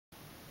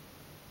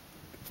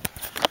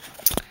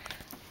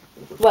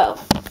Well,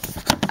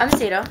 I'm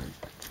Sarah,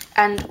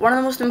 and one of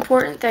the most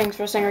important things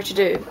for a singer to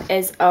do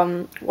is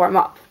warm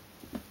up.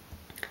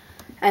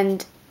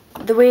 And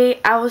the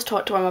way I was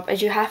taught to warm up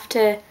is you have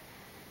to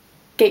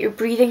get your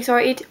breathing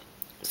sorted.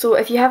 So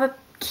if you have a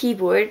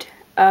keyboard,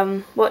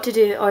 what to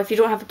do, or if you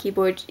don't have a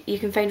keyboard, you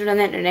can find it on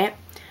the internet.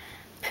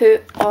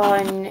 Put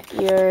on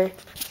your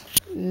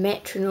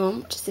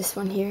metronome, which is this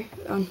one here,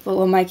 on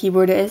my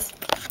keyboard it is.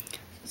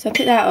 So I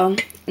put that on,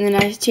 and then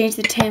I change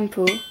the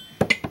tempo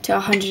to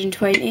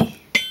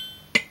 120.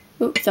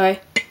 Oh, sorry.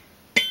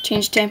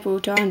 Change tempo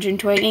to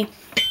 120.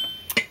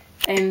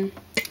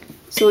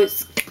 So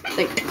it's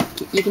like,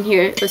 you can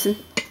hear it, listen.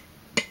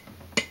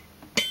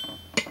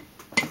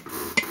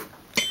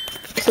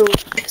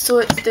 So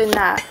it's doing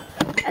that,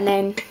 and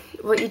then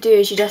what you do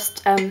is you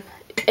just,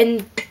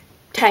 in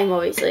time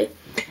obviously,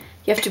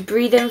 you have to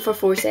breathe in for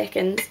 4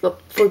 seconds, well,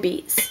 4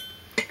 beats.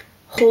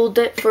 Hold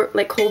it for,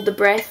 hold the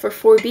breath for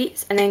 4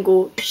 beats, and then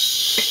go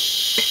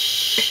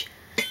shh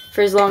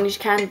for as long as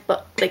you can,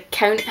 but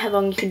count how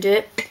long you can do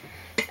it.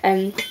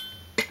 On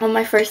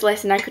my first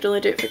lesson I could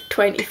only do it for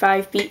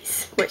 25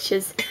 beats, which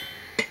is,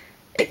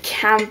 it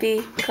can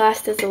be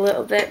classed as a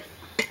little bit.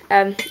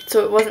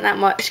 So it wasn't that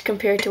much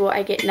compared to what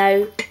I get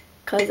now,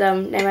 because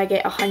now I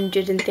get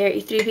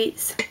 133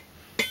 beats,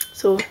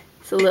 so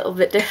it's a little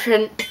bit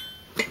different.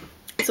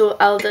 So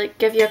I'll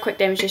give you a quick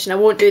demonstration. I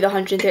won't do the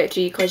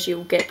 133 because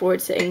you'll get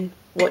bored sitting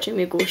watching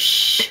me go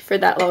shh for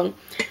that long.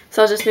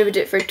 So I'll just maybe do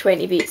it for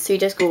 20 beats. So you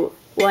just go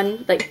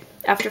 1,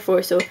 after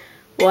 4, so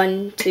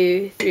 1,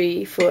 2,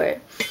 3,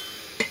 4.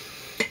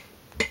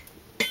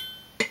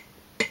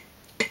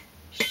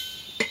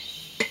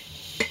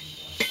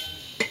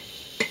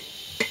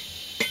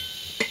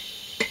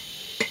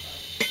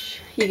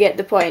 You get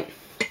the point.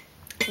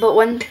 But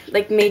one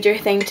major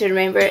thing to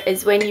remember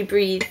is when you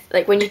breathe,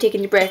 when you take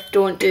in your breath,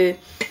 don't do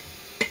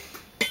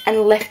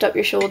and lift up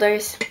your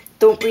shoulders.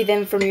 Don't breathe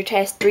in from your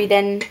chest, breathe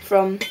in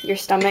from your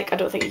stomach. I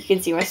don't think you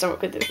can see my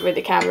stomach where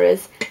the camera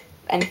is,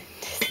 and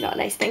it's not a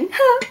nice thing.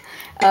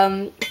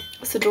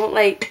 So don't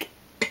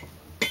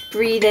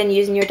breathe in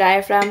using your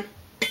diaphragm,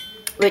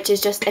 which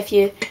is just if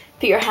you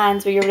put your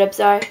hands where your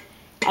ribs are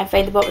and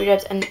find the bottom of your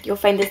ribs, and you'll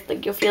find this,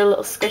 you'll feel a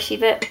little squishy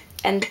bit,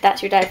 and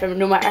that's your diaphragm.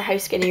 No matter how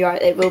skinny you are,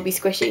 it will be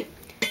squishy.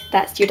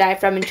 That's your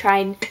diaphragm, and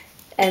try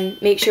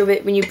and make sure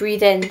that when you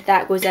breathe in,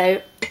 that goes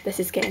out. This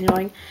is getting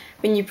annoying.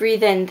 When you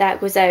breathe in, that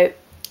goes out,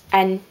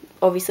 and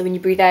obviously when you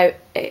breathe out,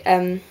 it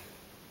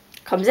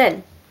comes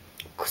in.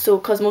 So,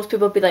 because most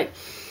people be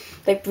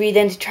breathe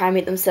in to try and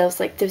make themselves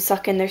to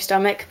suck in their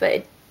stomach,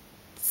 but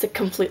it's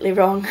completely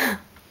wrong.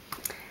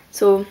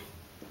 So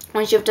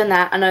once you've done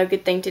that, another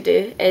good thing to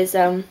do is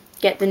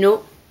get the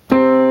note.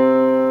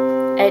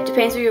 It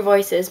depends where your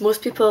voice is.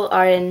 Most people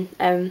are in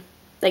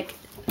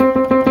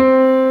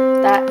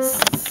that's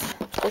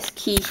this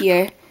key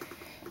here.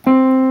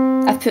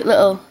 I've put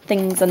little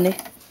things on the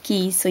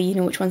keys so you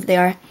know which ones they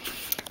are.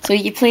 So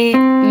you play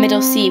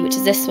middle C, which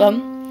is this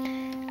one,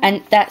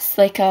 and that's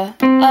like a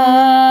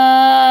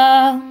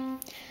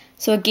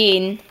So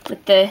again,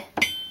 with the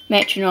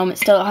metronome, it's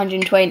still at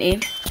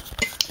 120.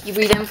 You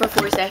breathe in for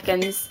 4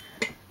 seconds,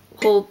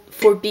 hold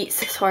 4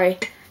 beats, sorry.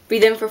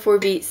 Breathe in for 4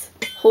 beats,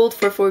 hold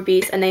for 4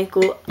 beats, and then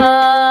go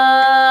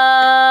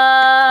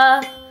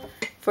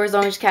for as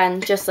long as you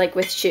can, just like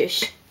with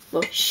shush.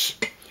 Well, shh.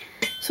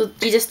 So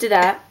you just do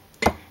that.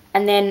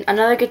 And then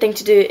another good thing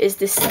to do is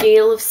the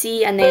scale of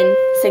C, and then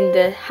sing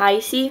the high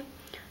C.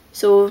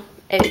 So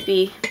it would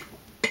be,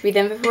 breathe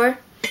in for 4.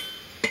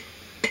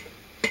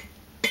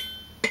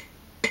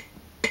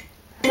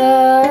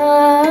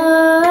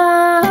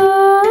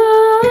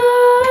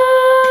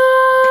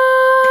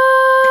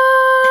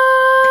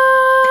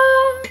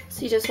 So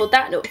you just hold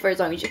that note for as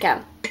long as you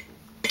can.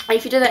 And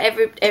if you do that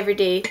every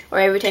day, or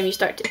every time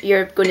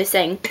you're going to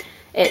sing,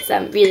 it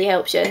really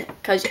helps you,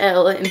 because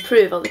it'll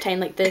improve all the time,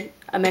 the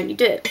amount you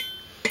do it.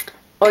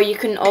 Or you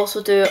can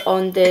also do it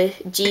on the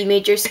G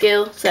major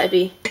scale, so that'd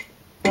be,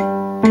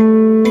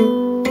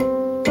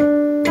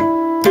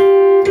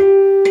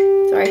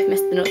 sorry,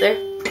 missed the note there.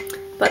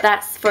 But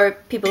that's for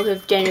people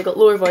who've generally got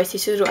lower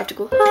voices, so they don't have to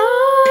go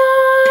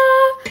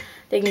ah.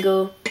 They can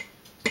go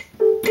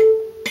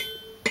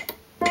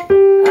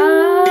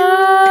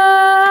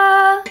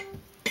ah.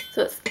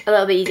 So it's a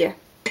little bit easier.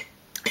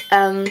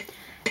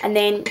 And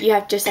then you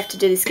just have to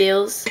do the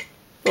scales.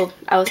 Well,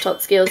 I was taught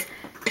the scales.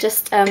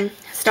 Just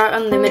start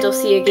on the middle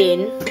C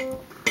again.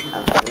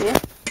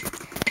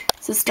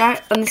 So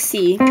start on the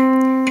C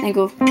and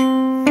go.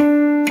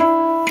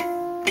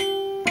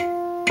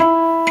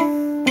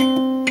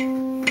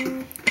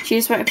 So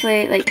you just want to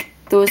play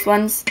those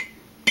ones,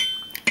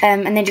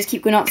 and then just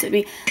keep going up. So it'd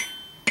be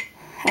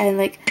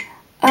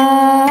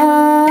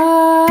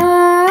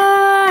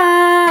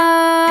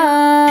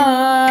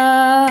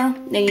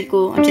then you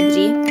go onto the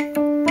G.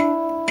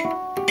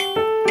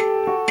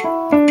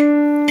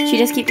 So you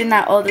just keep doing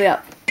that all the way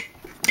up.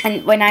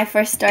 And when I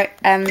first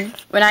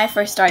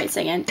started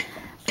singing,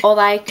 all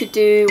I could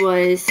do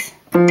was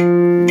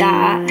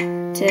that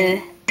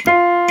to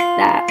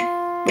that,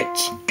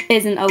 which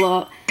isn't a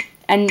lot.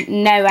 And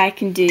now I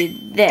can do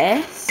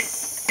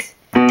this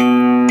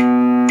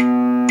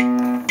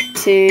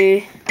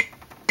to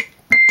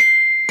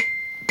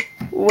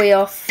way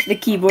off the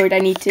keyboard. I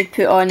need to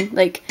put on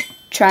like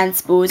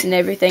transpose and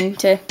everything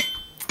to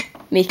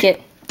make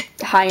it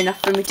high enough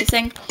for me to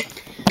sing.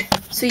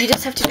 So you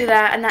just have to do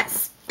that, and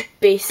that's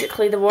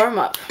basically the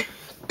warm-up.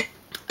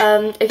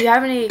 If you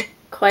have any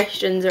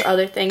questions or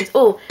other things,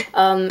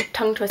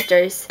 tongue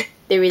twisters,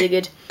 they're really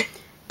good.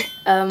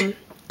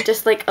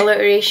 Just like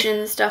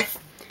alliteration and stuff.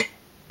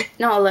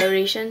 Not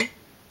alliteration,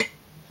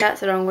 that's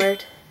the wrong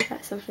word,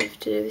 that's something to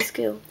do with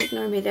school,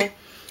 ignore me there.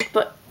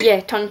 But yeah,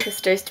 tongue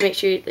twisters to make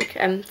sure you like,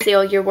 say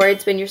all your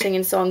words when you're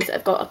singing songs that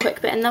have got a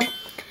quick bit in them.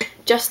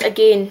 Just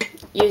again,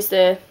 use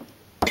the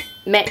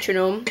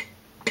metronome,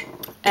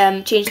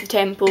 change the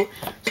tempo,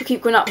 so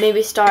keep going up,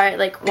 maybe start at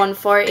like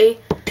 140,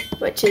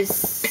 which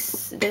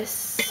is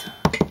this,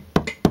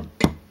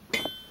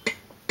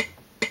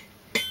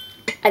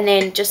 and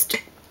then just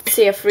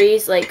say a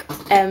phrase like,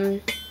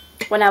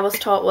 when I was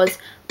taught was,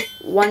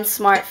 one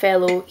smart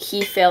fellow,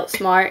 he felt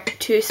smart,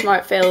 two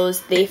smart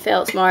fellows, they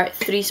felt smart,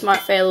 three smart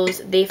fellows,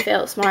 they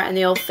felt smart, and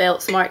they all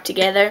felt smart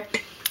together.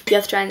 You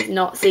have to try and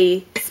not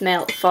say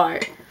smelt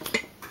fart.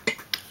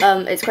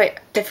 It's quite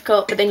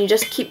difficult, but then you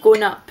just keep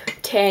going up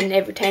 10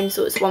 every time,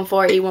 so it's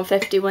 140,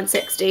 150,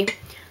 160,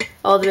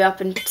 all the way up,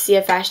 and see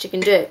how fast you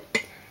can do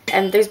it.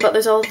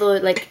 There's all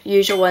the like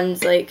usual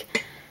ones like,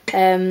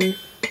 oh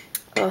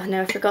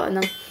now I've forgotten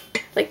them,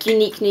 like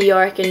Unique New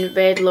York and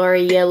Red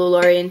Lorry, Yellow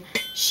Lorry, and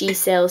She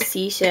Sells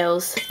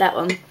Seashells, that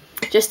one.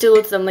 Just do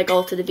loads of them like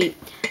all to the beat.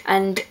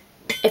 And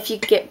if you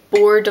get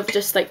bored of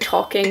just like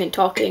talking and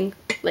talking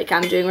like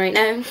I'm doing right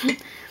now,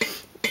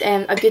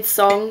 a good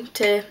song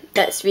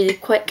that's really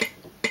quick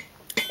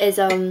is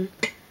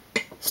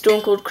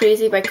Stone Cold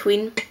Crazy by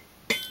Queen.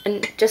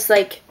 And just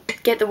like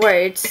get the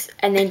words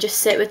and then just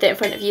sit with it in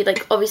front of you,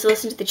 like obviously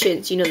listen to the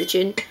tune so you know the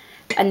tune,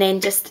 and then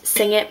just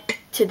sing it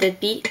to the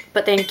beat,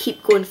 but then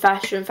keep going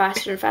faster and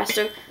faster and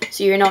faster,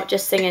 so you're not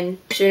just singing,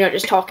 so you're not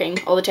just talking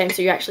all the time,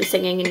 so you're actually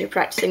singing and you're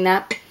practicing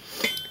that.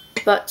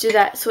 But do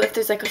that, so if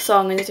there's like a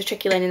song and there's a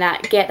tricky line in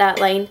that, get that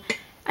line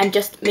and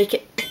just make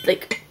it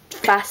like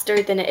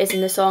faster than it is in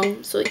the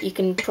song, so that you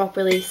can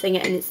properly sing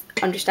it and it's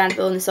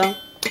understandable in the song.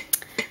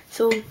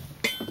 So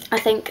I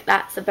think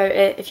that's about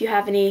it. If you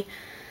have any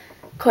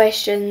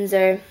questions,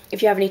 or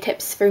if you have any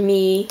tips for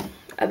me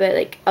about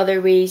like other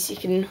ways you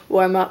can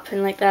warm up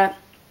and like that,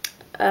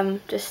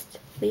 just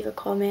leave a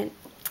comment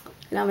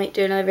and I might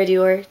do another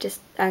video or just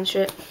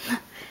answer it.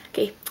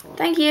 Okay,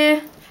 thank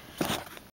you.